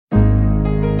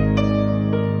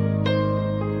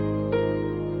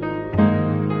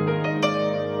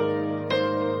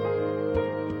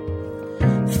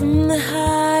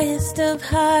highest of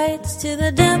heights to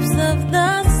the depths of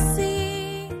the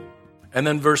sea. And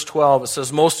then verse 12, it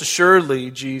says, most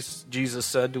assuredly, Jesus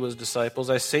said to his disciples,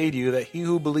 I say to you that he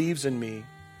who believes in me,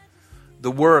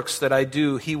 the works that I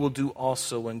do, he will do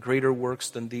also, and greater works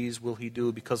than these will he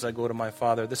do, because I go to my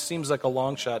Father. This seems like a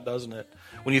long shot, doesn't it?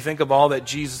 When you think of all that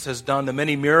Jesus has done, the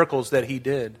many miracles that he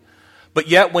did. But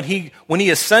yet when he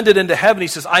ascended into heaven, he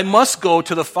says, I must go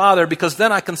to the Father, because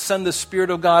then I can send the Spirit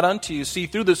of God unto you. See,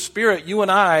 through the Spirit, you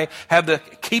and I have the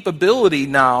capability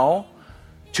now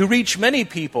to reach many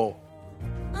people.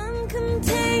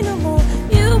 Uncontainable,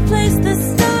 you place the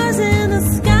stars in the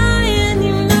sky and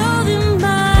you know them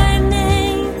by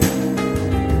name.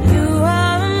 You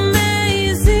are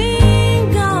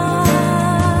amazing, God.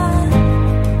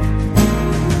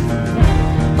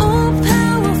 All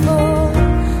powerful,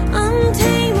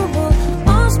 untamable,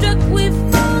 awestruck we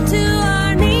fall to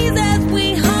our knees as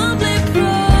we humbly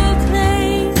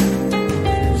proclaim.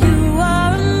 You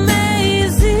are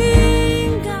amazing,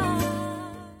 God.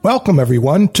 Welcome,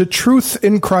 everyone, to Truth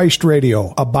in Christ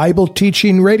Radio, a Bible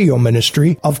teaching radio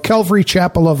ministry of Calvary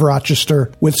Chapel of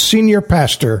Rochester with senior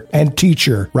pastor and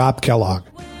teacher Rob Kellogg.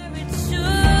 Where it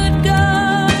should go.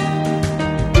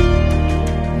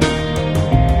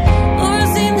 Or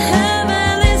in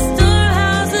heavenly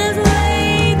storehouses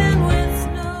laden with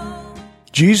snow.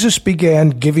 Jesus began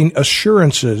giving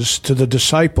assurances to the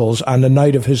disciples on the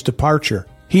night of his departure.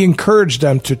 He encouraged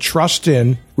them to trust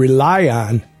in, rely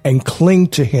on, and cling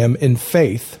to him in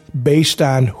faith based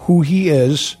on who he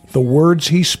is, the words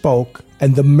he spoke,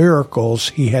 and the miracles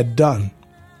he had done.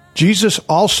 Jesus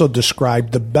also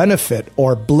described the benefit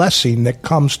or blessing that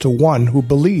comes to one who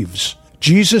believes.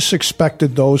 Jesus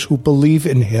expected those who believe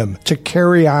in him to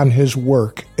carry on his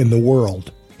work in the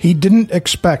world. He didn't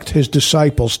expect his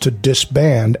disciples to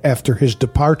disband after his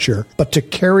departure, but to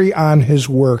carry on his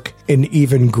work in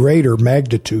even greater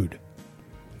magnitude.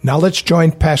 Now let's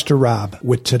join Pastor Rob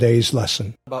with today's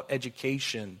lesson. About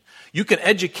education. You can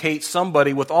educate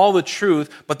somebody with all the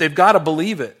truth, but they've got to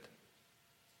believe it.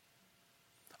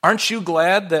 Aren't you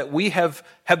glad that we have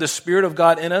the Spirit of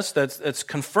God in us that's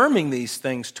confirming these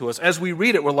things to us? As we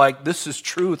read it, we're like, this is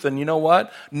truth, and you know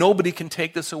what? Nobody can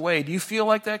take this away. Do you feel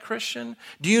like that, Christian?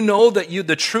 Do you know that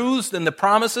the truths and the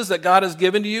promises that God has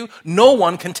given to you, no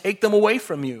one can take them away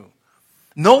from you?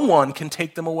 No one can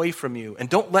take them away from you, and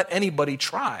don't let anybody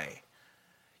try.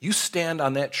 You stand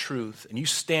on that truth, and you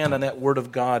stand on that Word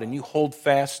of God, and you hold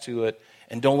fast to it,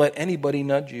 and don't let anybody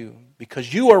nudge you,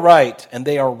 because you are right, and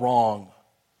they are wrong.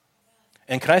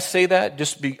 And can I say that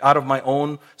just be out of my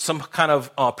own, some kind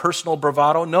of personal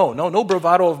bravado? No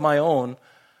bravado of my own,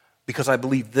 because I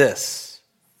believe this.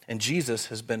 And Jesus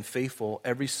has been faithful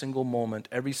every single moment,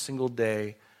 every single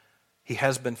day. He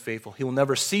has been faithful. He will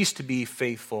never cease to be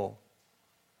faithful.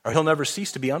 Or he'll never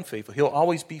cease to be unfaithful. He'll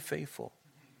always be faithful.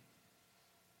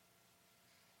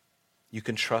 You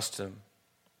can trust him.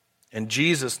 And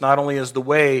Jesus not only is the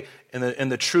way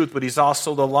and the truth, but he's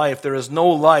also the life. There is no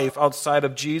life outside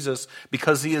of Jesus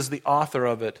because he is the author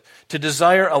of it. To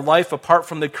desire a life apart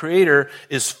from the Creator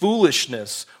is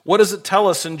foolishness. What does it tell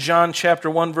us in John chapter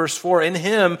 1, verse 4? In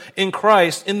him, in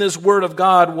Christ, in this Word of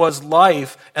God was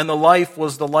life, and the life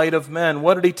was the light of men.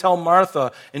 What did he tell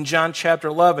Martha in John chapter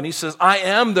 11? He says, I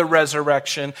am the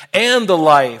resurrection and the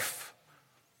life.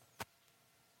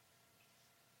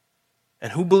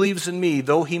 And who believes in me,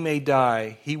 though he may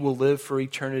die, he will live for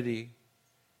eternity.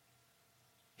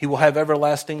 He will have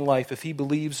everlasting life if he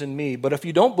believes in me. But if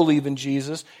you don't believe in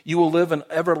Jesus, you will live in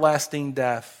everlasting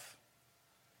death.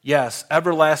 Yes,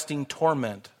 everlasting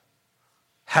torment.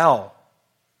 Hell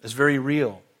is very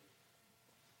real.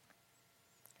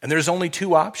 And there's only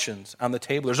two options on the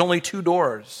table. There's only two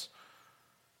doors.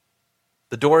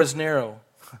 The door is narrow.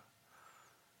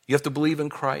 You have to believe in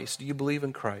Christ. Do you believe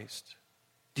in Christ?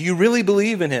 Do you really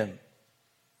believe in him?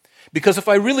 Because if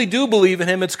I really do believe in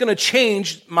him, it's going to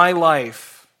change my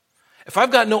life. If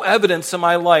I've got no evidence in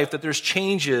my life that there's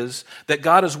changes, that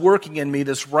God is working in me,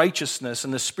 this righteousness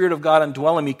and the Spirit of God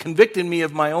indwelling me, convicting me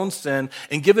of my own sin,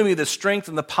 and giving me the strength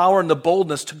and the power and the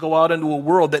boldness to go out into a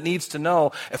world that needs to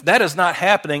know, if that is not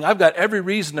happening, I've got every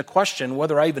reason to question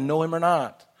whether I even know him or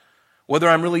not, whether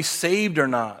I'm really saved or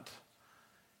not.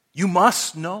 You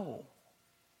must know.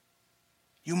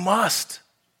 You must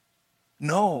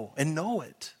know and know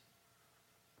it.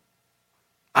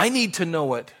 I need to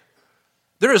know it.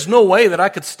 There is no way that I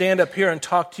could stand up here and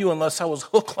talk to you unless I was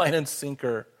hook, line, and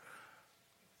sinker.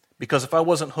 Because if I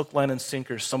wasn't hook, line, and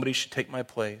sinker, somebody should take my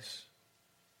place.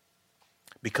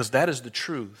 Because that is the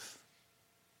truth.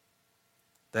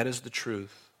 That is the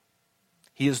truth.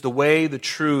 He is the way, the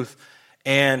truth,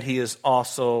 and he is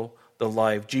also the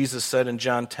life. Jesus said in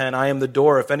John 10, I am the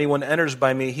door. If anyone enters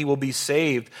by me, he will be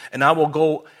saved. And I will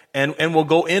go and will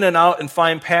go in and out and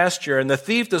find pasture. And the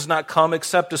thief does not come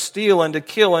except to steal and to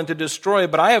kill and to destroy.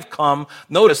 But I have come,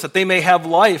 notice, that they may have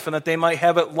life and that they might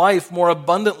have it life more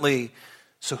abundantly.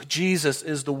 So Jesus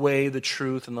is the way, the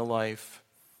truth, and the life.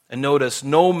 And notice,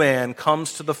 no man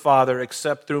comes to the Father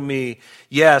except through me.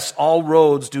 Yes, all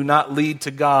roads do not lead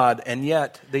to God, and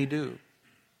yet they do.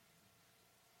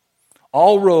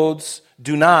 All roads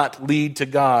do not lead to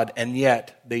God, and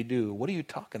yet they do. What are you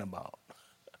talking about?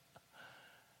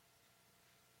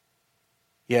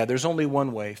 Yeah, there's only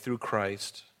one way, through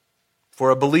Christ. For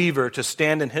a believer to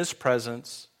stand in His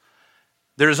presence,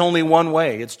 there's only one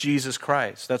way. It's Jesus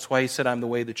Christ. That's why He said, I'm the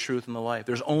way, the truth, and the life.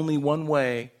 There's only one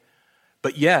way.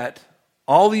 But yet,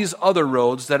 all these other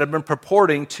roads that have been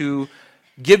purporting to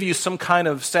give you some kind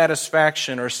of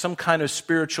satisfaction or some kind of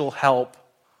spiritual help,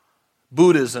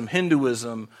 Buddhism,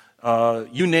 Hinduism,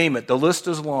 you name it, the list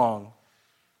is long.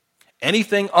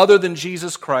 Anything other than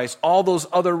Jesus Christ, all those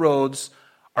other roads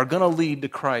are going to lead to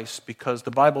Christ, because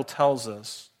the Bible tells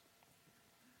us,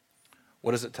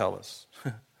 what does it tell us?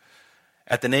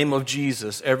 At the name of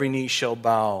Jesus, every knee shall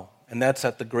bow, and that's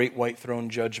at the great white throne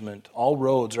judgment. All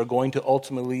roads are going to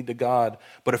ultimately lead to God.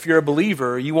 But if you're a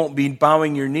believer, you won't be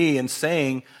bowing your knee and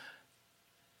saying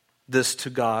this to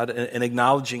God and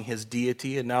acknowledging His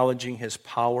deity, acknowledging His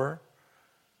power.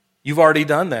 You've already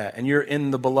done that, and you're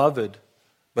in the beloved.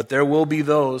 But there will be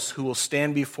those who will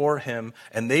stand before Him,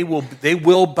 and they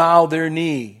will bow their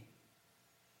knee.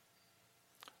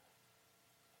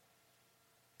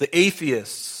 The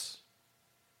atheists,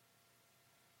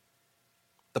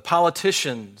 the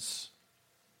politicians,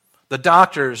 the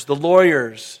doctors, the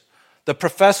lawyers, the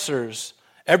professors,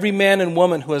 every man and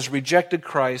woman who has rejected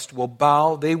Christ will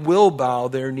bow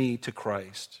their knee to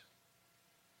Christ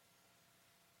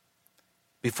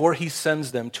before He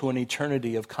sends them to an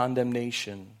eternity of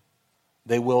condemnation.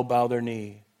 They will bow their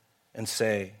knee and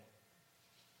say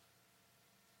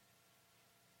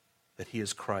that He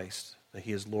is Christ, that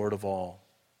He is Lord of all.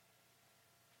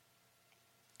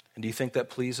 And do you think that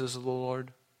pleases the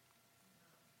Lord?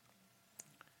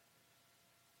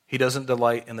 He doesn't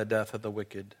delight in the death of the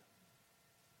wicked.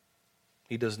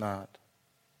 He does not.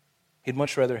 He'd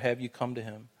much rather have you come to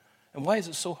Him. And why is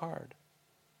it so hard?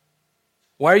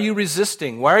 Why are you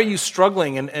resisting? Why are you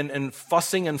struggling and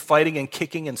fussing and fighting and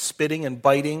kicking and spitting and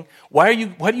biting? Why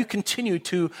do you continue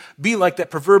to be like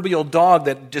that proverbial dog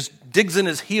that just digs in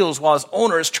his heels while his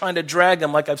owner is trying to drag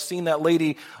him? Like I've seen that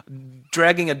lady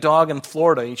dragging a dog in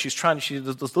Florida. And she's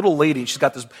this little lady, she's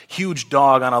got this huge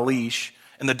dog on a leash,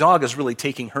 and the dog is really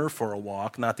taking her for a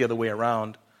walk, not the other way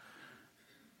around.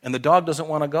 And the dog doesn't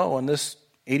want to go, and this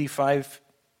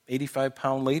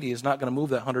 85-pound lady is not going to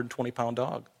move that 120-pound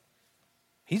dog.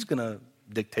 He's going to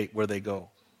dictate where they go.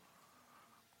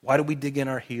 Why do we dig in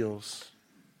our heels?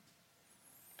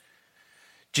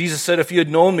 Jesus said, if you had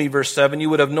known me, verse 7, you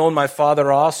would have known my Father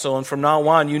also. And from now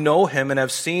on, you know Him and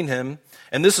have seen Him.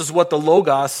 And this is what the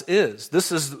Logos is.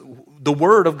 This is the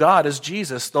Word of God, is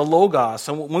Jesus, the Logos.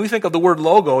 And when we think of the word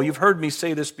logo, you've heard me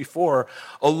say this before,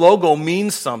 a logo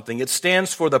means something. It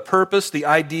stands for the purpose, the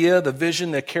idea, the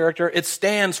vision, the character. It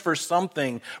stands for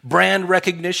something, brand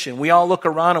recognition. We all look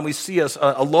around and we see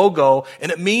a logo,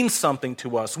 and it means something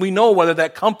to us. We know whether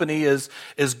that company is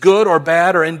good or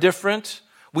bad or indifferent.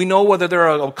 We know whether they're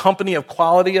a company of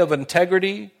quality, of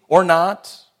integrity, or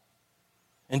not.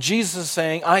 And Jesus is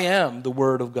saying, I am the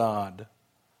Word of God.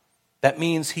 That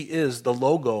means He is the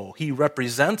logo. He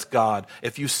represents God.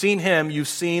 If you've seen Him, you've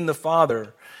seen the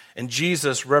Father. And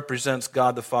Jesus represents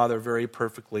God the Father very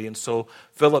perfectly. And so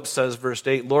Philip says, verse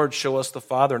 8, Lord, show us the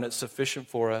Father, and it's sufficient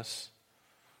for us.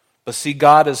 But see,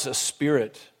 God is a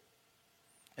spirit.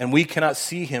 And we cannot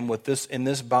see Him in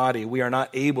this body. We are not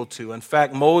able to. In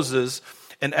fact, Moses,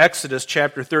 in Exodus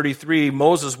chapter 33,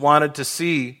 Moses wanted to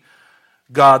see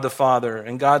God the Father.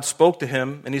 And God spoke to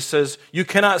him, and He says, you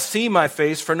cannot see my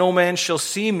face, for no man shall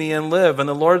see me and live. And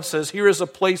the Lord says, here is a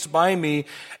place by me,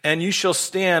 and you shall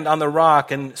stand on the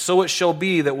rock. And so it shall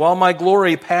be that while my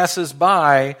glory passes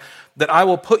by, that I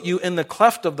will put you in the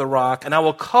cleft of the rock, and I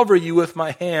will cover you with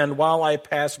my hand while I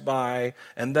pass by,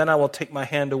 and then I will take my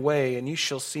hand away, and you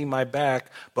shall see my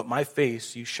back, but my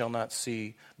face you shall not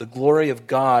see. The glory of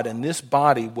God in this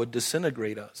body would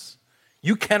disintegrate us.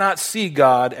 You cannot see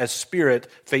God as spirit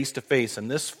face to face in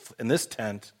this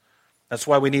tent. That's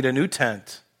why we need a new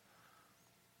tent.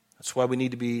 That's why we need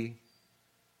to be,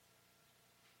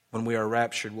 when we are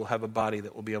raptured, we'll have a body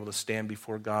that will be able to stand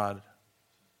before God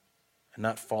and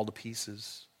not fall to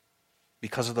pieces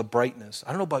because of the brightness. I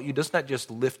don't know about you, doesn't that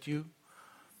just lift you?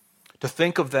 To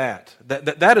think of that.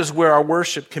 That is where our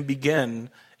worship can begin,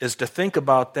 is to think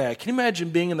about that. Can you imagine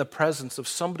being in the presence of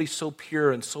somebody so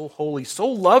pure and so holy, so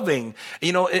loving?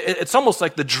 You know, it's almost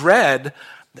like the dread.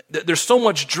 There's so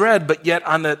much dread, but yet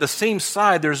on the same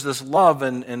side, there's this love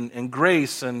and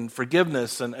grace and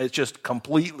forgiveness, and it's just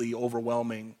completely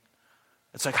overwhelming.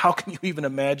 It's like, how can you even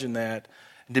imagine that?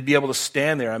 And to be able to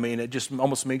stand there, I mean, it just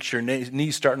almost makes your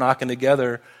knees start knocking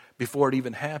together before it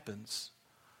even happens.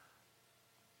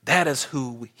 That is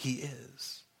who he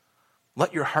is.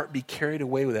 Let your heart be carried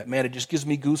away with that. Man, it just gives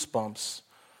me goosebumps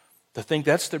to think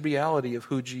that's the reality of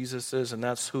who Jesus is, and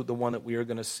that's who the one that we are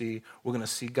going to see. We're going to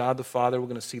see God the Father. We're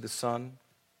going to see the Son.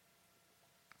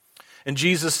 And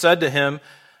Jesus said to him,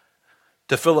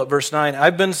 to Philip, verse 9,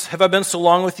 have I been so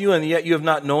long with you, and yet you have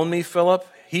not known me, Philip?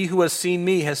 He who has seen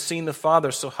me has seen the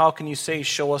Father, so how can you say,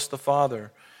 show us the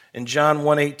Father? In John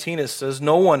 1:18 it says,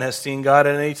 no one has seen God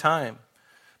at any time.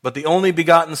 But the only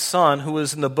begotten Son, who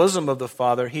is in the bosom of the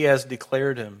Father, he has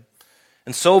declared him.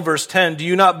 And so, verse 10, do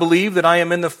you not believe that I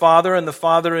am in the Father and the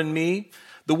Father in me?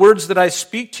 The words that I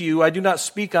speak to you, I do not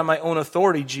speak on my own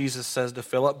authority, Jesus says to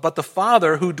Philip, but the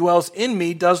Father who dwells in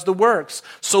me does the works.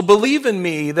 So believe in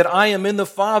me that I am in the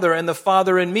Father and the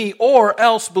Father in me, or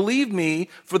else believe me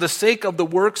for the sake of the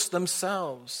works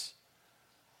themselves.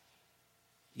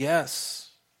 Yes,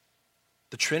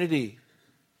 the Trinity.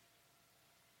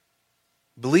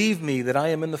 Believe me that I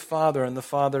am in the Father and the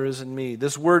Father is in me.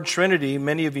 This word Trinity,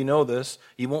 many of you know this.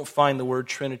 You won't find the word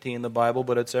Trinity in the Bible,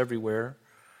 but it's everywhere.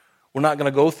 We're not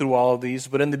going to go through all of these,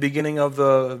 but in the beginning of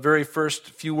the very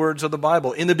first few words of the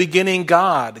Bible, in the beginning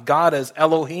God. God is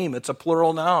Elohim. It's a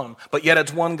plural noun, but yet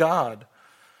it's one God.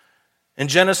 In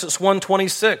Genesis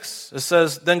 1:26, it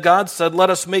says, then God said, let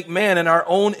us make man in our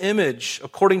own image,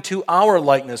 according to our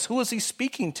likeness. Who is he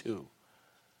speaking to?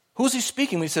 Who is he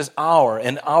speaking when he says our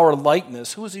and our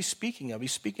likeness? Who is he speaking of?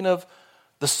 He's speaking of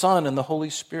the Son and the Holy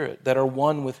Spirit that are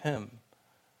one with him.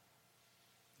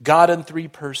 God in three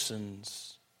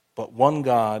persons, but one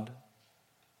God.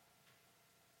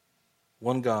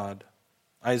 One God.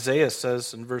 Isaiah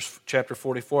says in chapter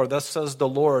 44, thus says the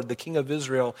Lord, the King of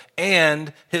Israel,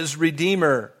 and his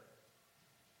Redeemer.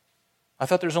 I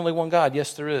thought there's only one God.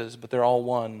 Yes, there is, but they're all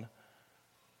one.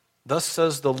 Thus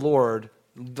says the Lord,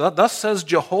 thus says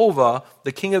Jehovah,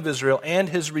 the King of Israel, and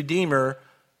his Redeemer,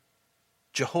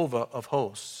 Jehovah of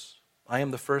hosts. I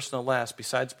am the first and the last.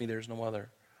 Besides me, there is no other.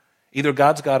 Either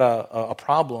God's got a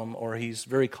problem or he's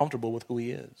very comfortable with who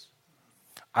he is.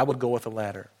 I would go with the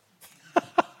latter.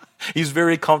 He's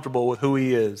very comfortable with who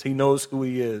he is. He knows who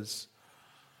he is.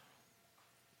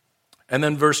 And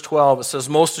then verse 12, it says,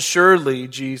 most assuredly,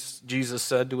 Jesus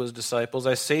said to his disciples,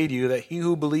 I say to you that he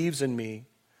who believes in me,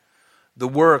 the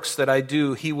works that I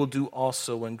do, he will do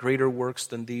also, and greater works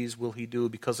than these will he do,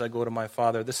 because I go to my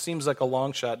Father. This seems like a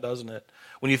long shot, doesn't it?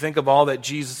 When you think of all that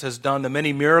Jesus has done, the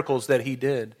many miracles that he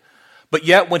did. But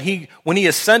yet when he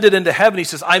ascended into heaven, he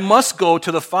says, I must go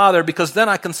to the Father, because then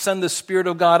I can send the Spirit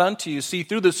of God unto you. See,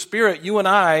 through the Spirit, you and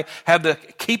I have the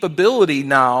capability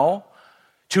now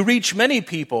to reach many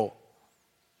people.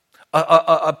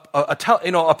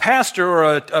 A pastor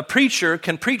or a preacher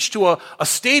can preach to a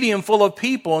stadium full of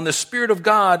people, and the Spirit of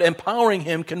God empowering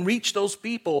him can reach those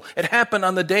people. It happened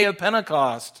on the day of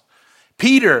Pentecost.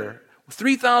 Peter,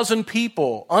 3,000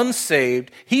 people,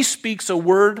 unsaved, he speaks a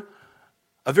word,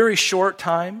 a very short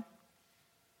time,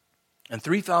 and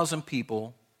 3,000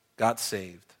 people got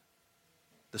saved.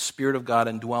 The Spirit of God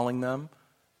indwelling them,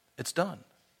 it's done.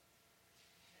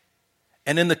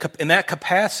 And in that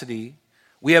capacity,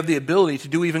 we have the ability to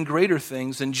do even greater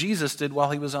things than Jesus did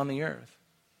while he was on the earth.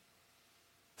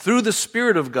 Through the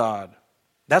Spirit of God.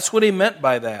 That's what he meant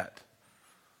by that.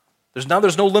 There's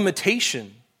no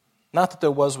limitation. Not that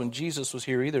there was when Jesus was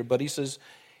here either, but he says,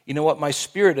 you know what, my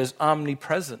Spirit is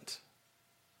omnipresent.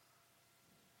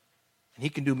 And he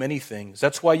can do many things.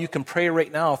 That's why you can pray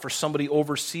right now for somebody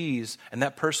overseas, and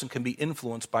that person can be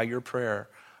influenced by your prayer,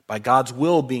 by God's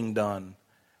will being done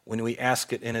when we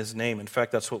ask it in his name. In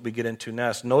fact, that's what we get into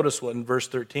next. Notice what in verse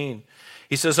 13.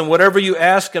 He says, and whatever you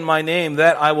ask in my name,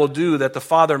 that I will do, that the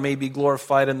Father may be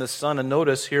glorified in the Son. And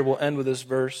notice here, we'll end with this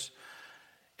verse.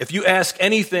 If you ask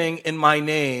anything in my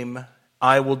name,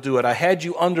 I will do it. I had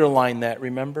you underline that,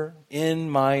 remember? In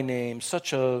my name.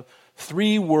 Such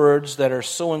 3 words that are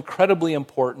so incredibly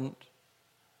important.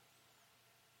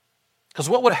 Because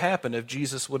what would happen if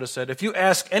Jesus would have said, if you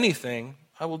ask anything,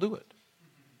 I will do it?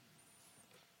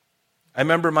 I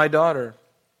remember my daughter.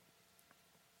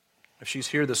 If she's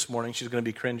here this morning, she's going to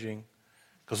be cringing.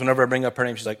 Because whenever I bring up her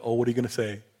name, she's like, oh, what are you going to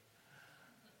say?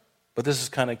 But this is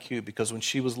kind of cute, because when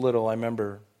she was little, I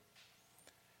remember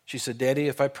She said, Daddy,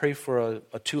 if I pray for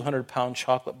a 200-pound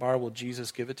chocolate bar, will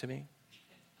Jesus give it to me?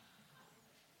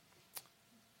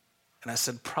 And I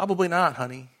said, probably not,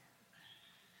 honey.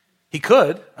 He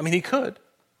could. I mean, he could.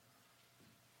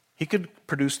 He could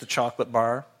produce the chocolate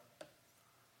bar.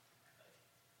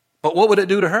 But what would it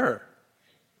do to her?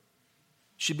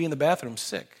 She'd be in the bathroom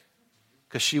sick.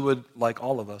 Because she would, like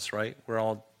all of us, right? We're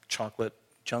all chocolate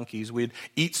junkies. We'd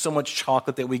eat so much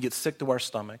chocolate that we get sick to our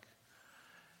stomach.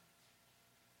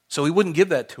 So he wouldn't give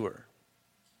that to her.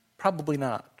 Probably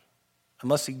not.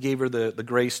 Unless he gave her the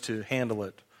grace to handle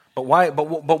it. But why?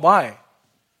 But why?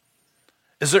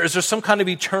 Is there some kind of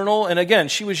eternal? And again,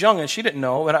 she was young and she didn't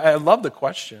know. And I love the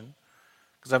question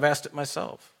because I've asked it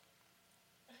myself.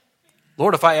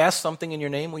 Lord, if I ask something in your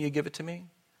name, will you give it to me?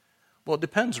 Well, it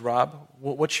depends, Rob.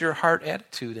 What's your heart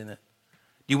attitude in it?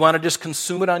 Do you want to just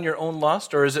consume it on your own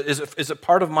lust? Or is it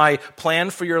part of my plan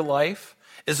for your life?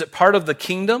 Is it part of the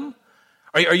kingdom?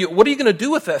 What are you going to do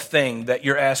with that thing that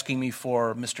you're asking me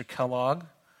for, Mr. Kellogg?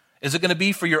 Is it going to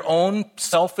be for your own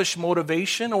selfish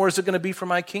motivation, or is it going to be for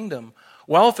my kingdom?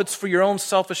 Well, if it's for your own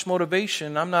selfish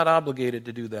motivation, I'm not obligated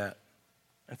to do that.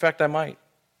 In fact, I might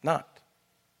not.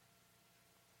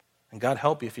 And God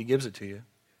help you if he gives it to you.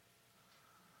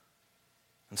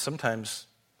 And sometimes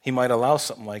he might allow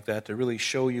something like that to really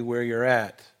show you where you're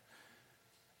at.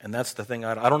 And that's the thing.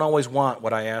 I don't always want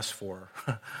what I ask for.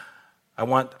 I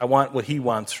want what he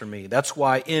wants from me. That's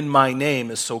why in my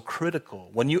name is so critical.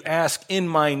 When you ask in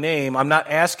my name, I'm not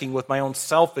asking with my own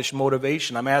selfish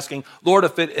motivation. I'm asking, Lord,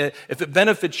 if it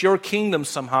benefits your kingdom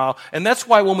somehow. And that's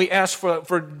why when we ask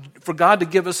for God to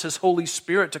give us his Holy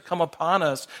Spirit to come upon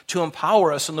us, to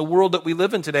empower us in the world that we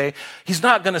live in today, he's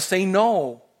not going to say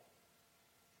no.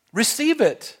 Receive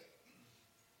it.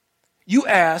 You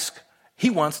ask,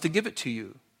 he wants to give it to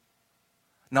you.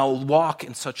 Now walk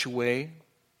in such a way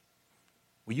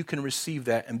where you can receive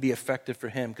that and be effective for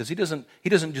him. Because he doesn't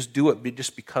just do it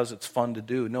just because it's fun to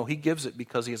do. No, he gives it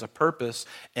because he has a purpose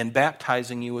in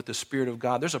baptizing you with the Spirit of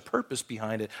God. There's a purpose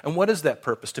behind it. And what is that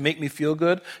purpose? To make me feel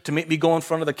good? To make me go in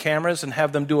front of the cameras and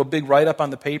have them do a big write-up on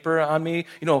the paper on me?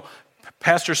 You know,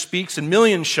 pastor speaks and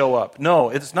millions show up. No,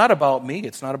 it's not about me.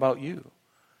 It's not about you.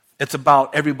 It's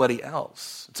about everybody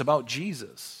else. It's about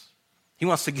Jesus. He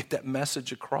wants to get that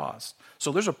message across.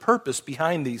 So there's a purpose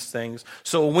behind these things.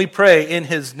 So when we pray in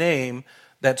his name,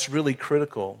 that's really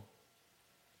critical.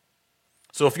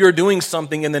 So if you're doing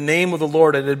something in the name of the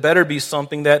Lord, it had better be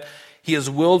something that he has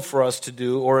willed for us to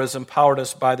do or has empowered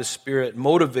us by the Spirit,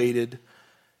 motivated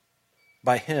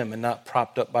by him and not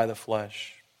propped up by the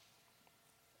flesh.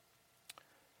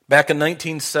 Back in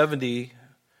 1970,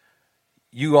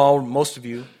 most of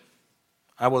you,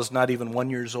 I was not even 1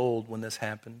 year old when this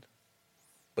happened.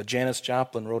 But Janis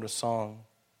Joplin wrote a song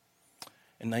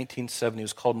in 1970. It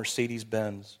was called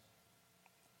Mercedes-Benz.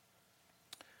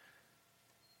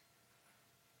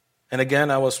 And again,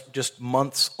 I was just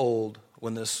months old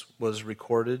when this was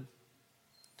recorded.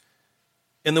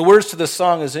 And the words to this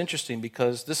song is interesting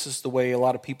because this is the way a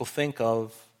lot of people think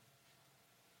of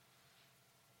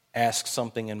ask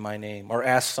something in my name, or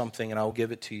ask something and I'll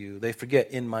give it to you. They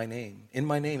forget in my name. In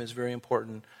my name is very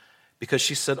important. Because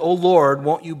she said, "Oh Lord,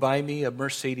 won't you buy me a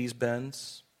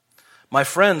Mercedes-Benz? My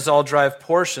friends all drive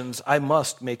Porsches, I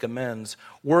must make amends.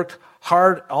 Worked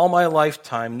hard all my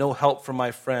lifetime, no help from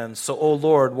my friends. So, oh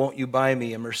Lord, won't you buy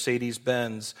me a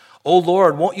Mercedes-Benz? Oh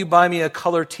Lord, won't you buy me a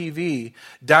color TV?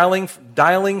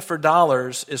 Dialing for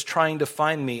dollars is trying to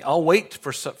find me. I'll wait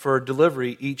for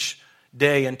delivery each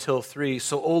day until 3.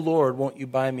 So, oh Lord, won't you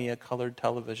buy me a colored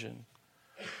television?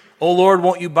 Oh Lord,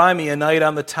 won't you buy me a night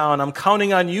on the town? I'm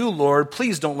counting on you, Lord.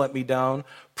 Please don't let me down.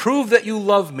 Prove that you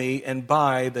love me and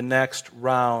buy the next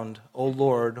round. Oh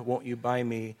Lord, won't you buy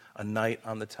me a night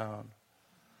on the town?"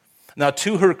 Now,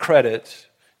 to her credit,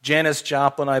 Janis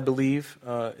Joplin, I believe,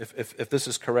 if this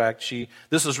is correct,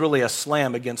 this is really a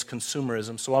slam against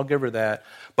consumerism, so I'll give her that.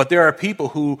 But there are people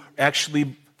who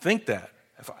actually think that.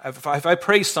 If I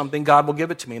pray something, God will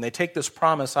give it to me. And they take this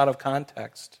promise out of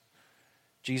context.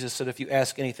 Jesus said, if you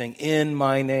ask anything in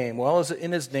my name. Well, is it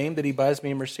in his name that he buys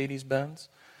me a Mercedes-Benz?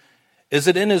 Is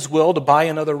it in his will to buy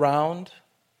another round?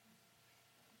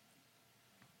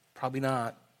 Probably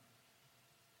not.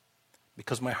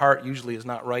 Because my heart usually is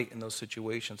not right in those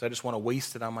situations. I just want to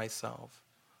waste it on myself.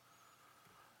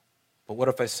 But what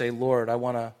if I say, Lord, I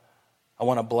want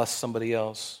to bless somebody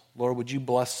else. Lord, would you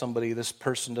bless somebody? This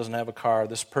person doesn't have a car.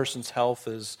 This person's health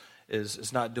is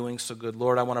not doing so good.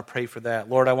 Lord, I want to pray for that.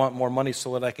 Lord, I want more money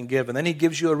so that I can give. And then he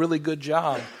gives you a really good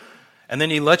job. And then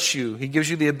he gives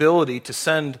you the ability to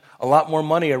send a lot more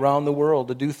money around the world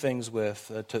to do things with,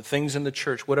 to things in the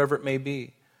church, whatever it may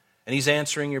be. And he's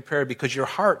answering your prayer because your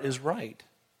heart is right.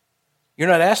 You're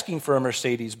not asking for a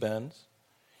Mercedes-Benz.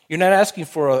 You're not asking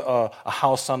for a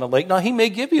house on the lake. Now, he may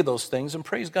give you those things, and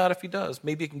praise God if he does.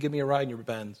 Maybe you can give me a ride in your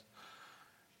Benz.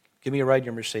 Give me a ride in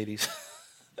your Mercedes.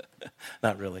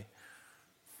 Not really.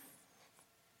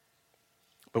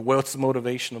 But what's the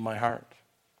motivation of my heart?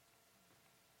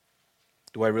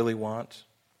 Do I really want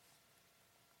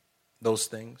those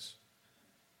things?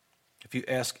 If you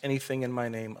ask anything in my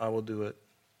name, I will do it.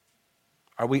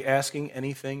 Are we asking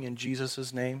anything in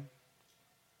Jesus' name?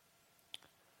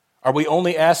 Are we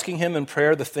only asking him in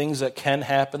prayer the things that can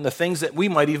happen, the things that we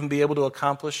might even be able to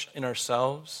accomplish in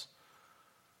ourselves?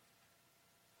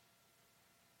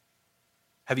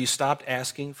 Have you stopped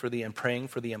asking for and praying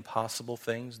for the impossible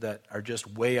things that are just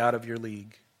way out of your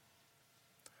league?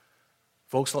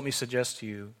 Folks, let me suggest to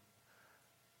you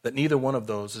that neither one of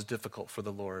those is difficult for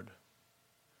the Lord.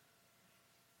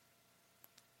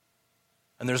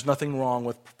 And there's nothing wrong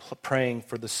with praying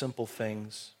for the simple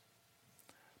things.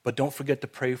 But don't forget to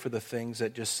pray for the things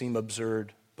that just seem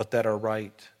absurd, but that are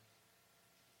right.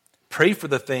 Pray for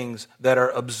the things that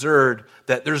are absurd,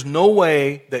 that there's no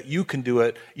way that you can do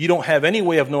it. You don't have any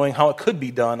way of knowing how it could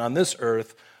be done on this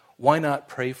earth. Why not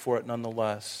pray for it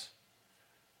nonetheless?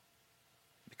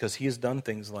 Because he has done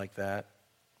things like that,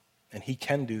 and he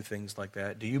can do things like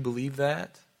that. Do you believe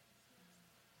that?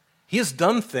 He has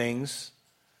done things.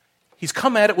 He's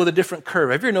come at it with a different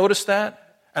curve. Have you ever noticed that?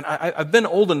 And I've been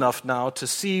old enough now to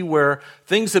see where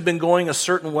things have been going a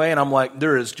certain way, and I'm like,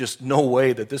 there is just no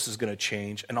way that this is going to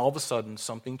change. And all of a sudden,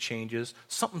 something changes,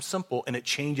 something simple, and it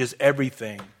changes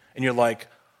everything. And you're like,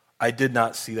 I did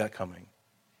not see that coming.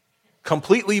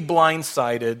 Completely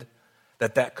blindsided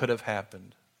that could have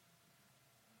happened.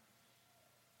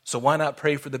 So why not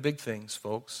pray for the big things,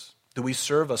 folks? Do we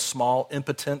serve a small,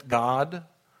 impotent God?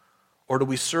 Or do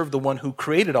we serve the one who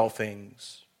created all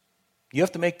things? You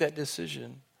have to make that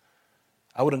decision.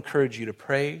 I would encourage you to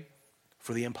pray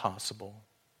for the impossible.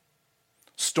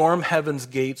 Storm heaven's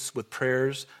gates with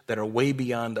prayers that are way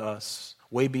beyond us,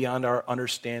 way beyond our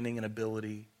understanding and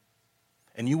ability.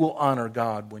 And you will honor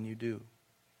God when you do,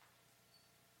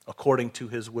 according to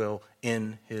his will,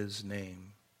 in his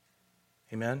name.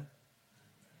 Amen?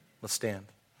 Let's stand.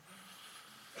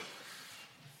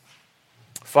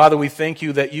 Father, we thank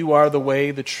you that you are the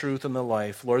way, the truth, and the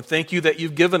life. Lord, thank you that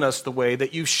you've given us the way,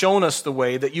 that you've shown us the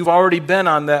way, that you've already been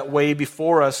on that way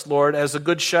before us, Lord. As a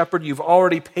good shepherd, you've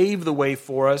already paved the way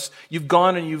for us. You've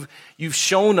gone and you've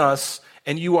shown us,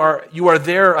 and you are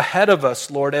there ahead of us,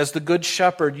 Lord. As the good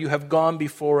shepherd, you have gone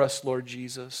before us, Lord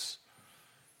Jesus.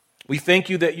 We thank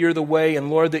you that you're the way, and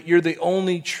Lord, that you're the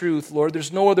only truth. Lord,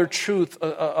 there's no other truth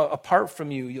apart from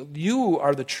you. You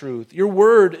are the truth. Your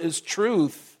word is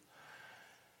truth.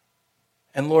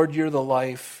 And Lord, you're the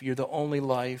life. You're the only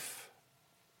life.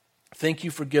 Thank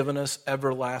you for giving us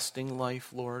everlasting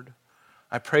life, Lord.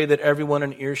 I pray that everyone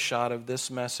in earshot of this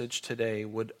message today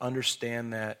would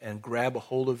understand that and grab a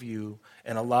hold of you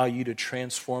and allow you to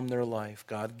transform their life.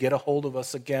 God, get a hold of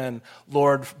us again.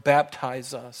 Lord,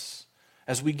 baptize us.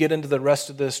 As we get into the rest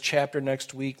of this chapter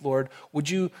next week, Lord, we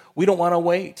don't want to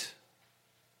wait.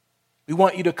 We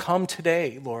want you to come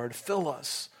today, Lord. Fill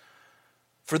us.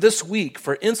 For this week,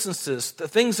 for instances, the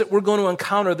things that we're going to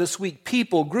encounter this week,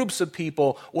 people, groups of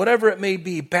people, whatever it may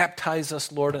be, baptize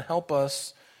us, Lord, and help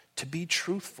us to be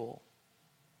truthful.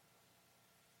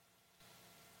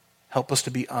 Help us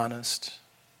to be honest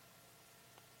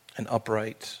and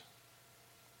upright,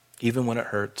 even when it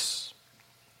hurts,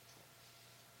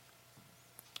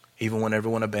 even when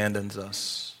everyone abandons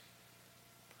us.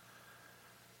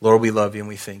 Lord, we love you and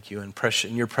we thank you. In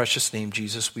your precious name,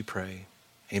 Jesus, we pray.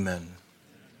 Amen.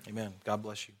 Amen. God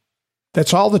bless you.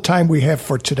 That's all the time we have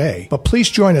for today, but please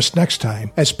join us next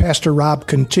time as Pastor Rob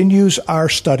continues our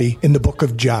study in the book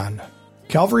of John.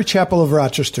 Calvary Chapel of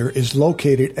Rochester is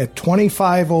located at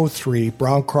 2503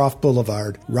 Browncroft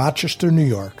Boulevard, Rochester, New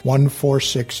York,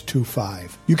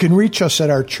 14625. You can reach us at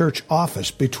our church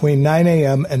office between 9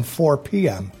 a.m. and 4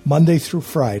 p.m., Monday through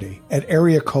Friday, at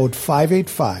area code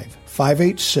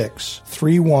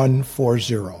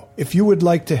 585-586-3140. If you would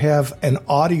like to have an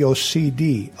audio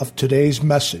CD of today's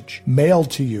message mailed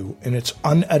to you in its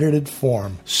unedited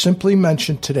form, simply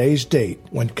mention today's date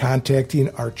when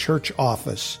contacting our church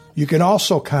office. You can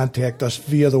also contact us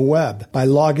via the web by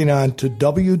logging on to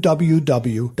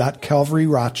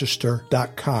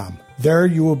www.calvaryrochester.com. There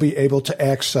you will be able to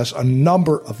access a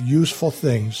number of useful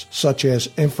things, such as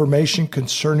information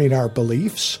concerning our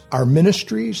beliefs, our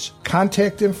ministries,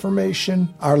 contact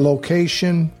information, our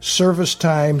location, service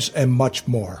times, and much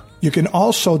more. You can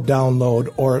also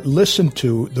download or listen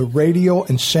to the radio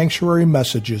and sanctuary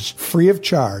messages free of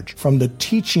charge from the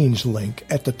teachings link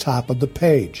at the top of the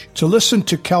page. To listen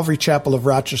to Calvary Chapel of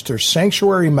Rochester's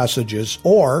sanctuary messages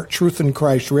or Truth in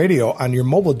Christ Radio on your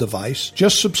mobile device,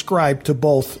 just subscribe to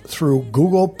both through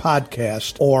Google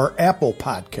Podcast or Apple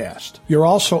Podcast. You're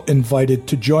also invited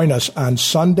to join us on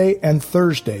Sunday and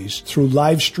Thursdays through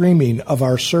live streaming of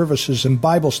our services and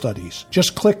Bible studies.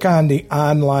 Just click on the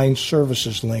online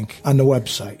services link on the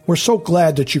website. We're so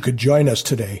glad that you could join us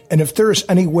today. And if there is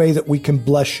any way that we can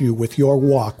bless you with your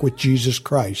walk with Jesus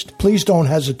Christ, please don't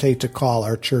hesitate to call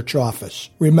our church office.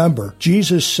 Remember,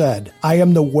 Jesus said, "I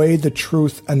am the way, the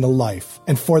truth, and the life.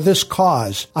 And for this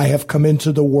cause I have come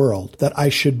into the world, that I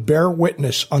should bear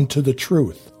witness unto the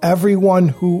truth. Everyone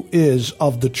who is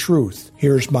of the truth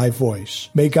hears my voice."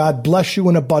 May God bless you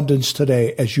in abundance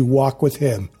today as you walk with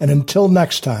Him. And until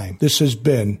next time, this has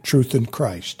been Truth in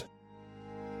Christ.